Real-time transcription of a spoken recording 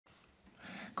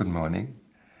Good morning,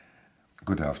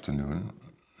 good afternoon,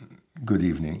 good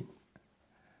evening,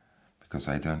 because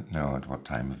I don't know at what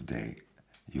time of day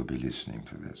you'll be listening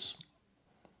to this.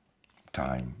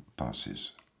 Time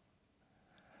passes.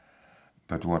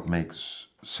 But what makes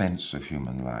sense of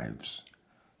human lives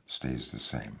stays the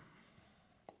same.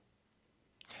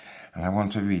 And I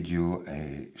want to read you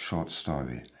a short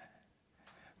story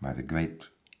by the great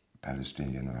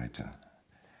Palestinian writer,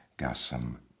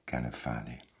 Ghassan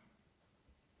Kanafani.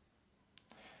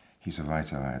 He's a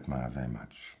writer I admire very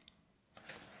much.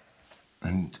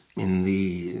 And in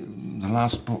the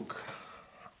last book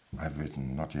I've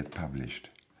written, not yet published,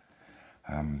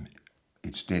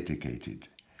 it's dedicated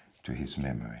to his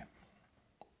memory.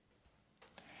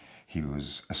 He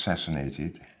was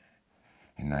assassinated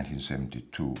in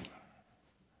 1972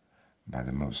 by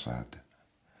the Mossad,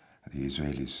 the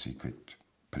Israeli secret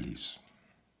police.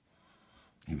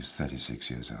 He was 36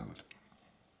 years old.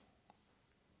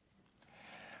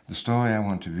 The story I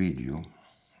want to read you,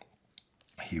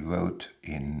 he wrote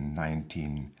in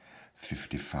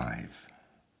 1955.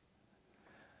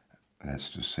 That's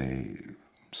to say,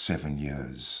 7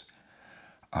 years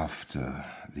after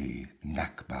the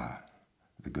Nakba,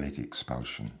 the great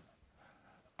expulsion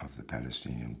of the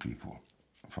Palestinian people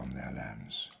from their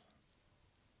lands.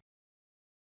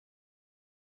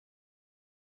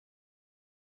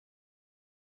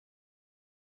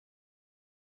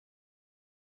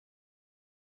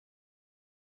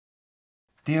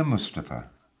 Dear Mustafa,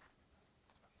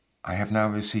 I have now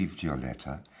received your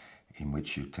letter in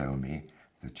which you tell me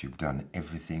that you've done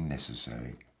everything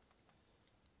necessary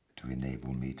to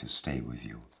enable me to stay with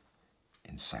you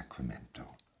in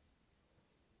Sacramento.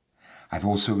 I've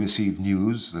also received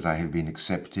news that I have been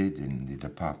accepted in the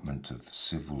Department of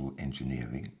Civil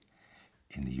Engineering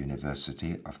in the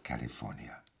University of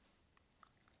California.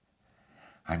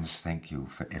 I must thank you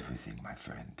for everything, my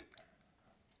friend.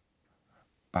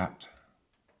 But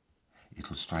it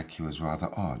will strike you as rather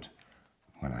odd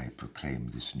when I proclaim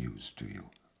this news to you.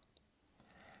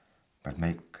 But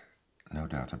make no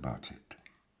doubt about it.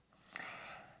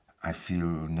 I feel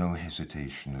no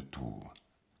hesitation at all.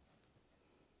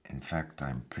 In fact,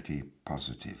 I'm pretty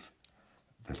positive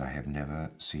that I have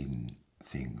never seen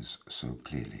things so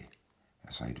clearly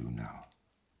as I do now.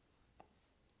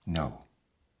 No,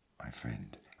 my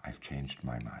friend, I've changed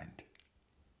my mind.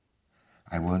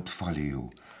 I won't follow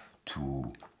you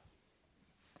to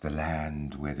the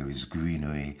land where there is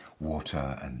greenery,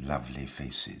 water, and lovely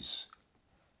faces,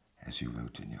 as you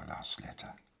wrote in your last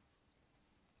letter.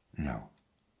 No.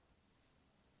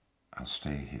 I'll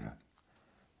stay here,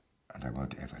 and I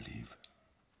won't ever leave.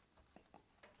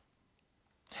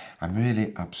 I'm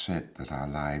really upset that our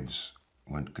lives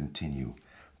won't continue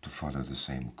to follow the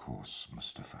same course,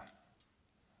 Mustafa.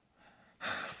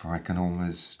 For I can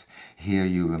almost hear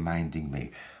you reminding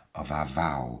me of our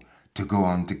vow to go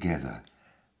on together,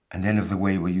 and then of the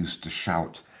way we used to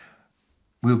shout,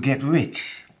 "We'll get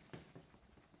rich."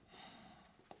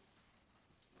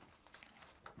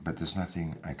 But there's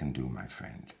nothing I can do, my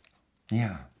friend.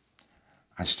 Yeah,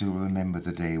 I still remember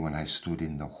the day when I stood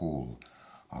in the hall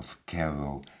of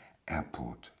Cairo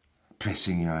Airport,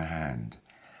 pressing your hand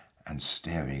and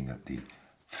staring at the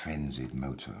frenzied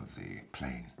motor of the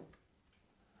plane.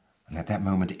 And at that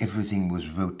moment, everything was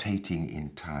rotating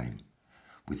in time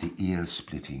with the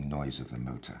ear-splitting noise of the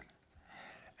motor.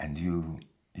 And you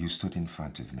stood in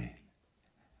front of me,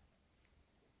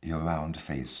 your round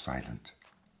face silent.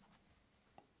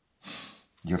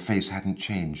 Your face hadn't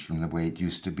changed from the way it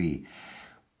used to be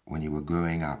when you were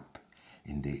growing up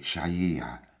in the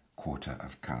Sharia quarter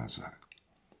of Gaza,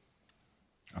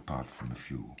 apart from a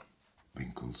few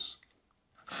wrinkles.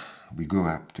 We grew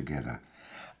up together,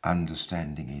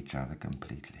 understanding each other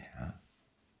completely, huh?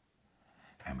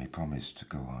 And we promised to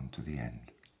go on to the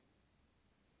end.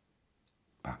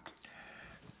 But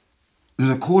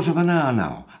there's a quarter of an hour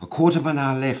now, a quarter of an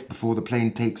hour left before the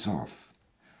plane takes off.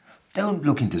 Don't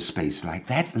look into space like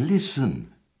that.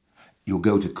 Listen. You'll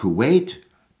go to Kuwait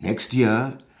next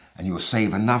year, and you'll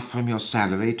save enough from your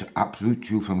salary to uproot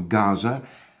you from Gaza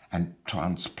and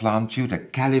transplant you to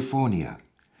California.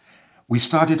 We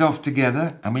started off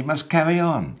together, and we must carry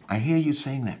on. I hear you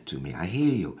saying that to me. I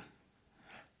hear you.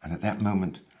 And at that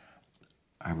moment,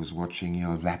 I was watching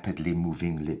your rapidly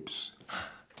moving lips.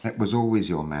 That was always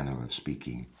your manner of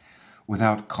speaking,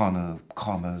 without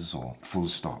commas or full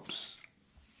stops.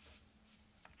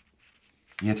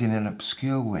 Yet in an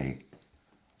obscure way,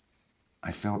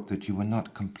 I felt that you were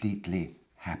not completely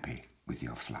happy with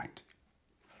your flight.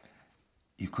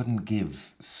 You couldn't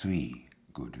give 3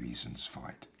 good reasons for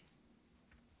it.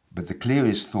 But the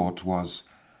clearest thought was,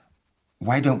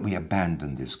 Why don't we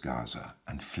abandon this Gaza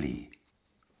and flee?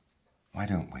 Why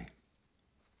don't we?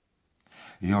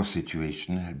 Your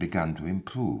situation had begun to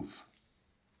improve.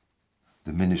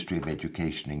 The Ministry of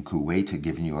Education in Kuwait had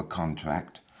given you a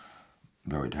contract,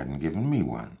 though it hadn't given me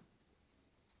one.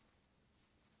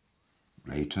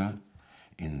 Later,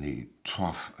 in the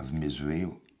trough of misery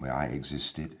where I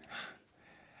existed,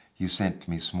 you sent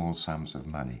me small sums of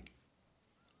money.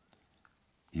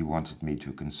 You wanted me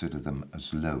to consider them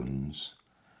as loans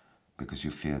because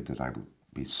you feared that I would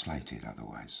be slighted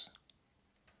otherwise.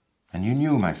 And you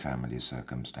knew my family's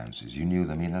circumstances. You knew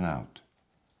them in and out.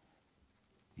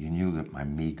 You knew that my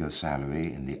meager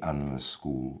salary in the UNRWA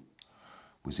school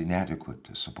was inadequate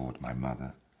to support my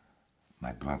mother,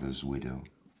 my brother's widow,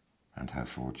 and her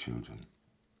 4 children.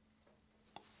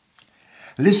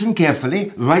 Listen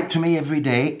carefully. Write to me every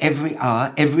day, every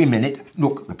hour, every minute.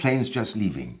 Look, the plane's just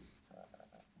leaving.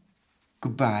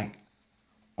 Goodbye.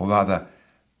 Or rather,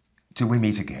 till we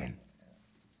meet again.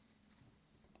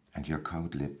 And your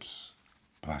cold lips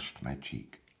brushed my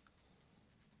cheek.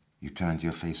 You turned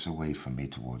your face away from me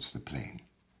towards the plane.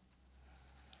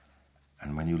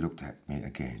 And when you looked at me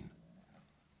again,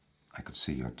 I could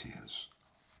see your tears.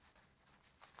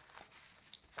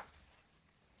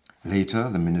 Later,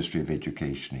 the Ministry of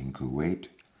Education in Kuwait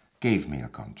gave me a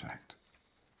contract.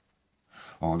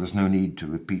 Oh, there's no need to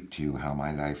repeat to you how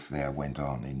my life there went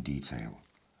on in detail,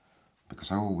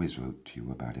 because I always wrote to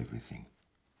you about everything.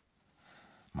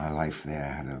 My life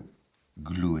there had a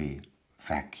gluey,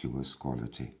 vacuous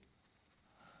quality,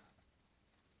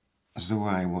 as though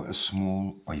I were a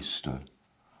small oyster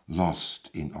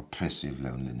lost in oppressive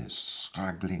loneliness,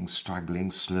 struggling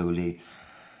slowly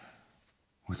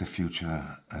with a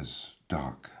future as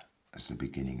dark as the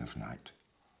beginning of night,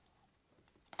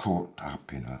 caught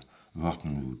up in a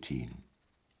rotten routine,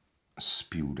 a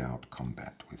spewed-out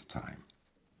combat with time.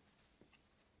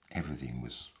 Everything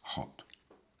was hot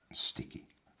and sticky.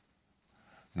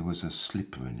 There was a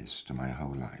slipperiness to my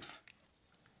whole life.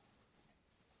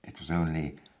 It was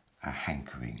only a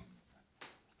hankering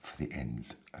for the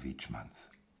end of each month.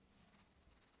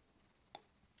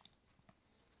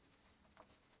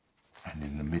 And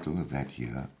in the middle of that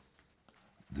year,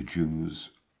 the Jews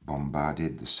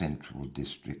bombarded the central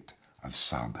district of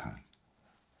Sabha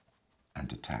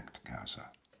and attacked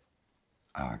Gaza,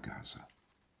 our Gaza,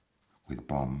 with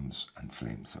bombs and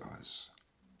flamethrowers.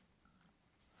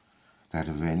 That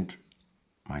event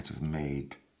might have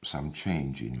made some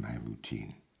change in my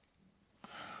routine.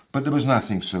 But there was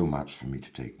nothing so much for me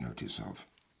to take notice of.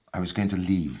 I was going to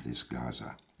leave this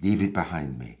Gaza, leave it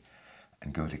behind me,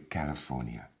 and go to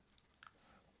California,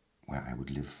 where I would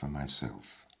live for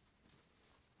myself,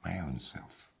 my own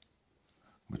self,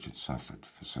 which had suffered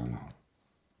for so long.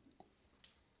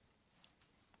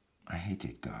 I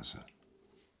hated Gaza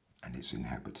and its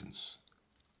inhabitants.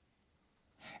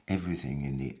 Everything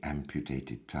in the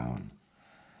amputated town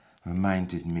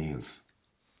reminded me of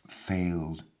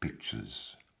failed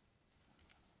pictures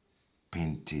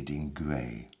painted in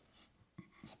grey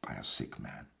by a sick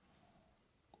man.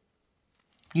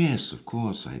 Yes, of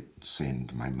course, I'd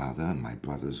send my mother and my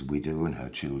brother's widow and her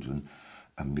children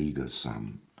a meagre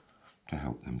sum to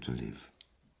help them to live.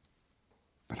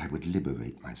 But I would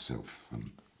liberate myself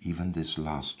from even this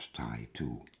last tie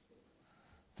too,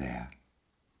 there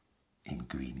in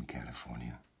green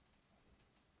California,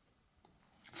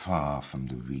 far from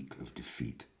the reek of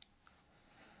defeat,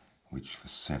 which for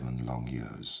 7 long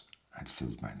years had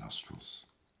filled my nostrils.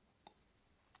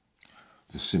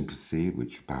 The sympathy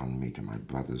which bound me to my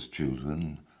brother's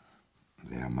children,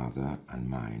 their mother and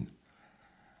mine,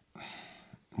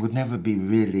 would never be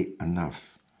really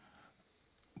enough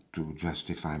to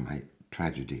justify my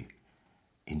tragedy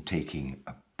in taking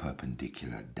a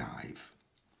perpendicular dive.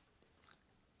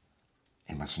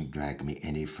 It mustn't drag me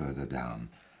any further down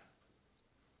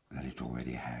than it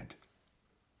already had.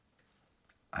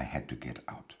 I had to get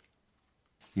out.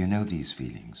 You know these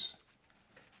feelings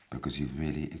because you've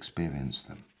really experienced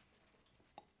them.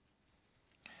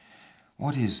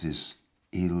 What is this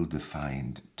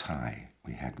ill-defined tie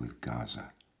we had with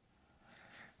Gaza,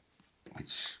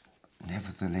 which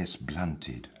nevertheless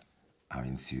blunted our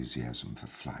enthusiasm for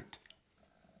flight?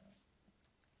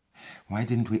 Why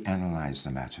didn't we analyze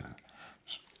the matter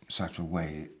such a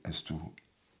way as to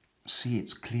see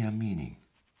its clear meaning?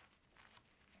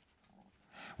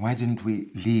 Why didn't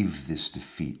we leave this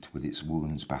defeat with its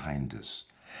wounds behind us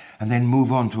and then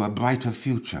move on to a brighter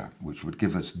future which would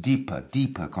give us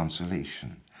deeper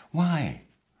consolation? Why?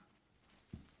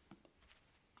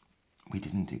 We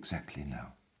didn't exactly know.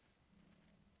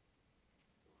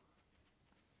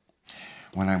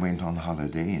 When I went on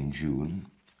holiday in June,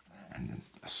 and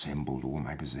assembled all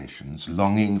my possessions,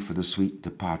 longing for the sweet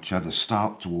departure, the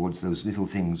start towards those little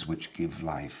things which give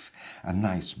life a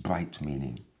nice, bright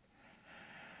meaning.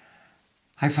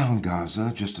 I found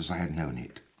Gaza just as I had known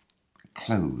it,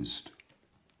 closed,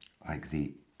 like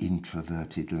the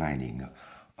introverted lining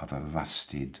of a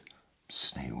rusted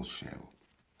snail shell,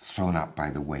 thrown up by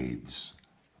the waves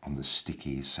on the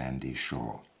sticky, sandy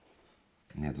shore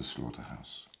near the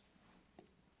slaughterhouse.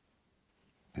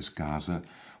 This Gaza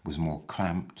was more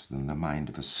clamped than the mind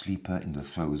of a sleeper in the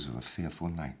throes of a fearful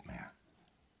nightmare,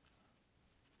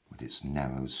 with its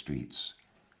narrow streets,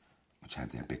 which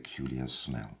had their peculiar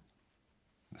smell,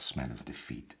 the smell of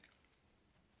defeat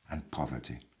and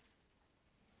poverty,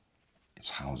 its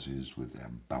houses with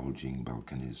their bulging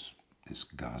balconies, this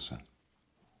Gaza.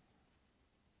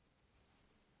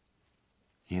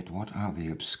 Yet what are the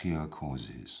obscure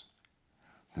causes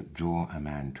that draw a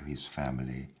man to his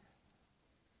family,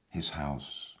 his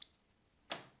house,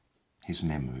 his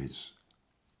memories,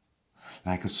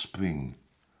 like a spring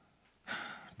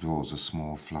draws a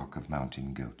small flock of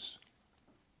mountain goats?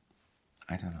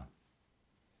 I don't know.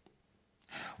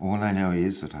 All I know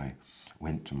is that I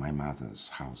went to my mother's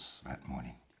house that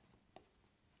morning.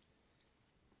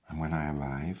 And when I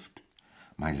arrived,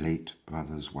 my late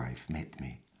brother's wife met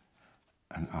me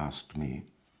and asked me,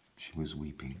 she was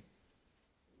weeping,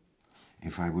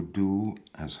 if I would do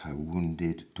as her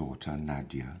wounded daughter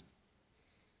Nadia,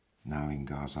 now in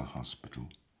Gaza hospital,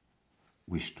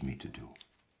 wished me to do,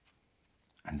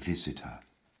 and visit her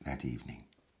that evening.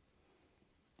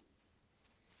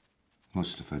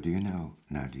 Mustafa, do you know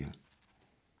Nadia,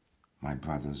 my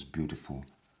brother's beautiful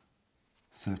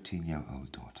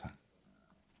 13-year-old daughter?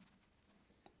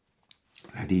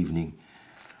 That evening,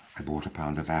 I bought a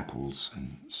pound of apples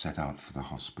and set out for the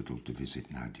hospital to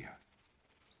visit Nadia.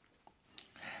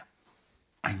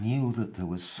 I knew that there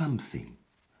was something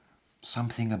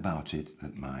about it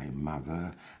that my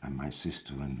mother and my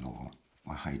sister-in-law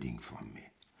were hiding from me,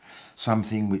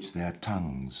 something which their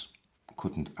tongues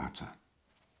couldn't utter,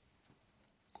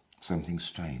 something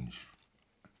strange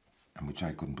and which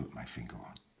I couldn't put my finger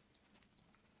on.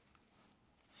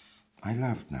 I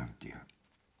loved Nadia.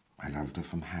 I loved her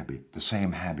from habit, the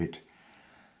same habit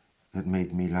that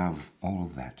made me love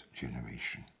all that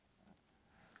generation,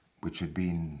 which had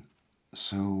been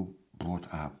so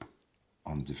brought up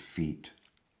on defeat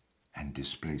and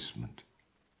displacement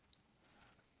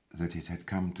that it had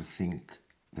come to think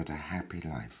that a happy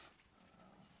life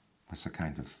was a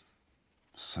kind of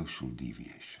social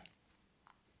deviation.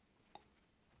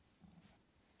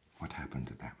 What happened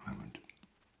at that moment?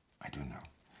 I don't know.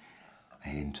 I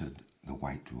entered the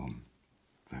white room,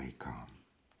 very calm.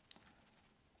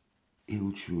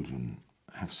 Ill children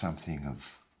have something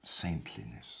of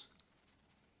saintliness,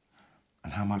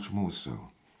 and how much more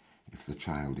so if the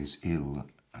child is ill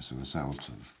as a result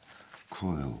of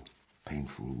cruel,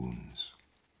 painful wounds.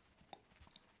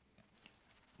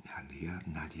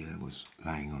 Nadia was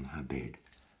lying on her bed,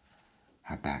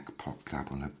 her back propped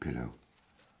up on a pillow,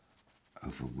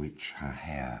 over which her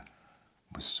hair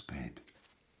was spread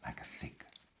like a thick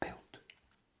pelt.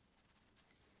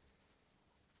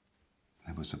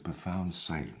 There was a profound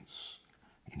silence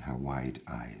in her wide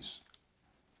eyes,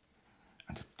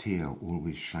 and a tear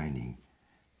always shining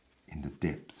in the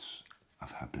depths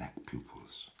of her black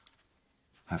pupils.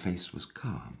 Her face was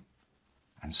calm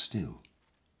and still,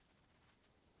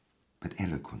 but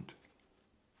eloquent,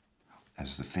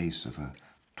 as the face of a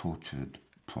tortured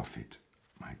prophet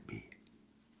might be.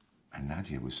 And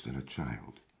Nadia was still a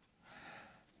child,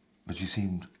 but she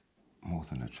seemed more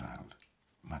than a child,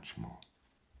 much more,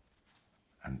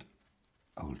 and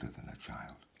older than a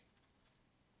child,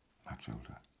 much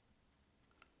older.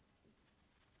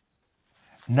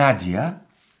 Nadia?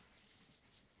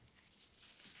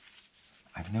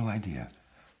 I've no idea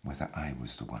whether I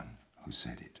was the one who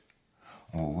said it,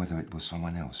 or whether it was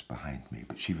someone else behind me,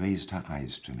 but she raised her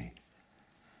eyes to me,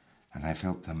 and I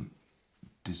felt them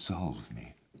dissolve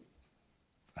me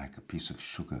like a piece of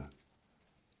sugar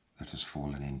that has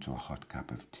fallen into a hot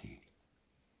cup of tea.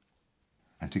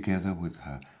 And together with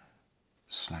her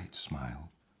slight smile,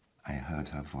 I heard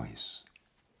her voice.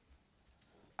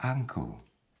 Uncle,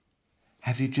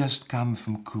 have you just come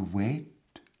from Kuwait?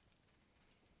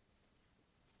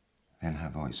 Then her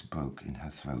voice broke in her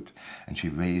throat, and she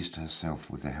raised herself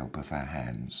with the help of her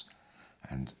hands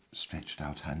and stretched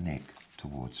out her neck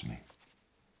towards me.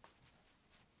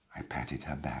 I patted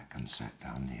her back and sat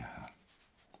down near her.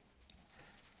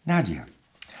 Nadia,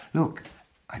 look,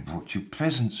 I brought you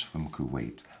presents from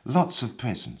Kuwait, lots of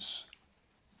presents.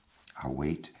 I'll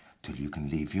wait till you can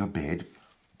leave your bed,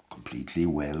 completely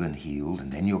well and healed,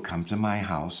 and then you'll come to my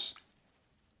house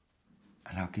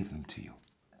and I'll give them to you.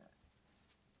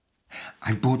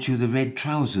 I bought you the red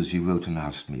trousers you wrote and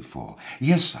asked me for.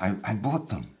 Yes, I bought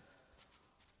them.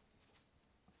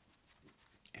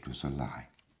 It was a lie,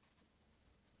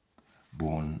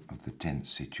 born of the tense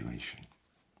situation.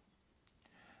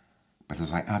 But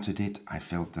as I uttered it, I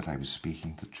felt that I was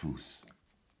speaking the truth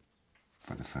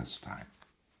for the first time.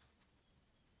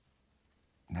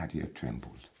 Nadia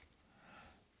trembled,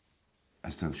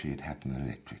 as though she had had an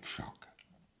electric shock,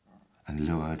 and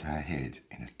lowered her head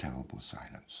in a terrible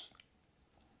silence.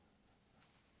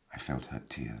 I felt her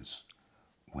tears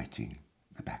wetting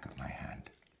the back of my hand.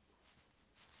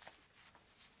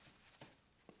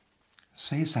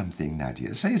 Say something,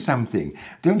 Nadia, say something.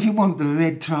 Don't you want the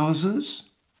red trousers?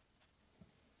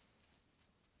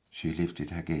 She lifted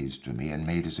her gaze to me and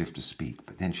made as if to speak,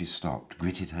 but then she stopped,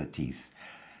 gritted her teeth,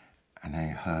 and I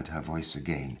heard her voice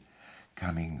again,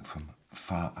 coming from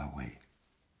far away.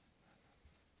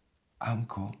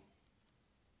 Uncle.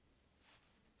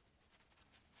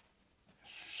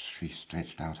 She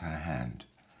stretched out her hand,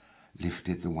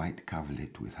 lifted the white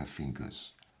coverlet with her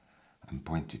fingers, and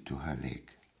pointed to her leg,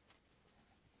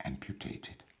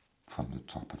 amputated from the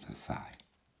top of the thigh.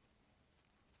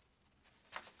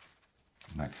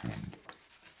 My friend,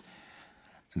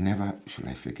 never shall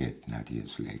I forget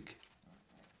Nadia's leg,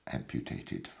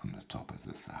 amputated from the top of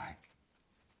the thigh.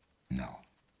 No.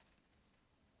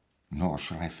 Nor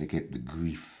shall I forget the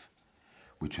grief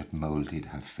which had moulded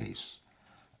her face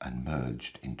and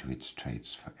merged into its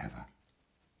traits forever.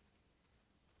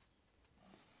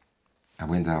 I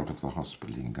went out of the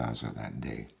hospital in Gaza that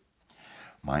day,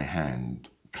 my hand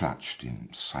clutched in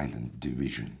silent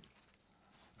derision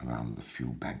around the few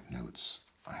banknotes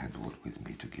I had brought with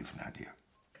me to give Nadia.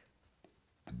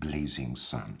 The blazing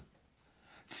sun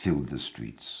filled the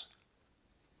streets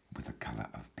with the color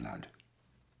of blood.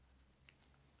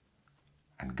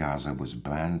 And Gaza was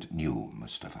brand new,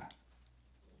 Mustafa.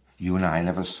 You and I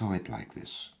never saw it like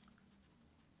this.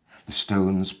 The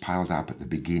stones piled up at the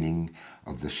beginning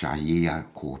of the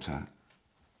Shahia quarter,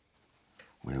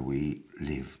 where we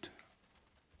lived,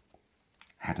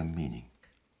 had a meaning.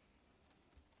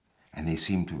 And they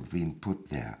seemed to have been put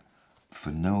there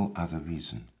for no other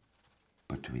reason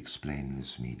but to explain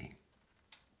this meaning.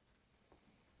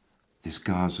 This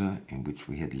Gaza in which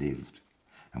we had lived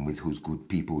and with whose good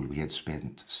people we had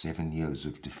spent 7 years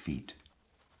of defeat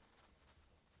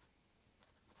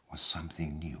was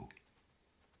something new.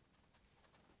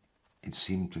 It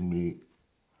seemed to me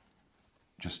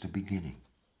just a beginning.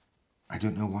 I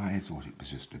don't know why I thought it was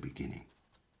just a beginning.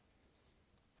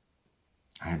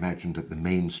 I imagined that the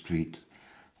main street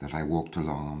that I walked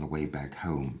along on the way back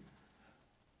home,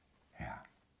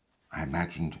 I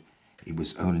imagined it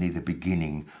was only the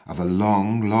beginning of a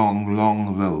long, long,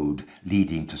 long road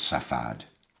leading to Safad.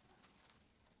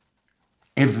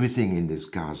 Everything in this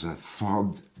Gaza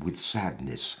throbbed with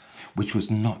sadness, which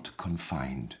was not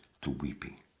confined to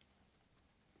weeping.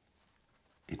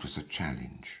 It was a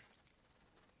challenge.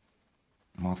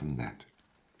 More than that,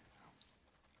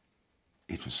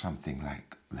 it was something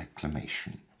like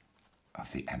reclamation of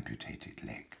the amputated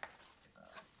leg.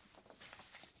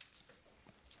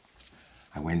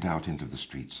 I went out into the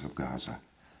streets of Gaza,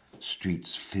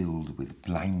 streets filled with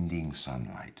blinding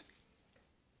sunlight.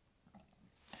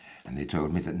 And they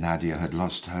told me that Nadia had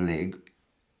lost her leg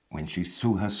when she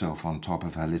threw herself on top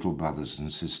of her little brothers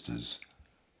and sisters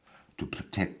to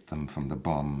protect them from the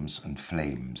bombs and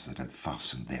flames that had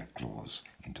fastened their claws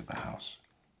into the house.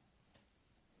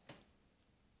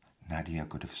 Nadia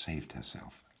could have saved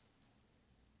herself.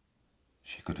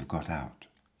 She could have got out,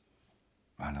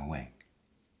 run away,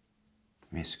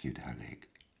 rescued her leg,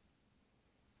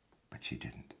 but she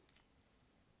didn't.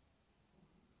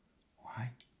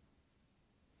 Why?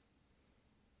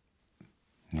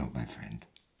 No, my friend,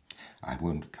 I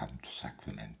won't come to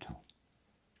Sacramento,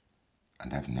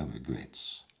 and I've no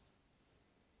regrets.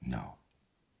 No.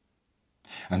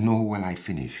 And nor will I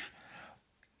finish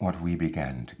what we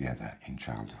began together in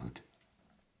childhood.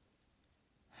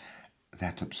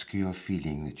 That obscure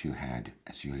feeling that you had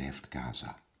as you left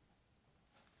Gaza,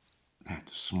 that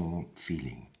small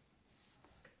feeling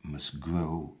must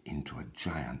grow into a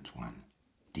giant one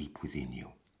deep within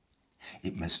you.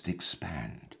 It must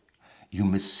expand. You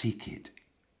must seek it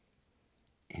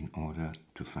in order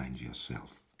to find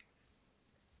yourself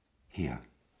here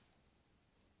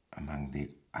among the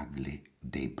ugly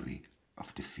debris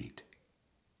of defeat.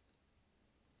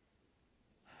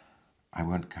 I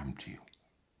won't come to you,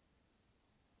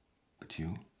 but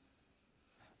you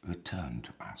return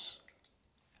to us.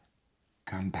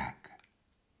 Come back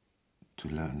to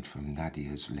learn from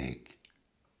Nadia's leg,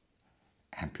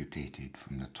 amputated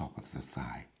from the top of the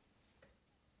thigh,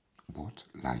 what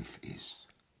life is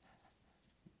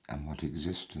and what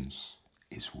existence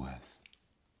is worth.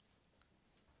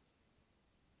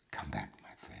 Come back, my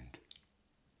friend.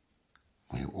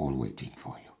 We're all waiting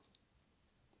for you.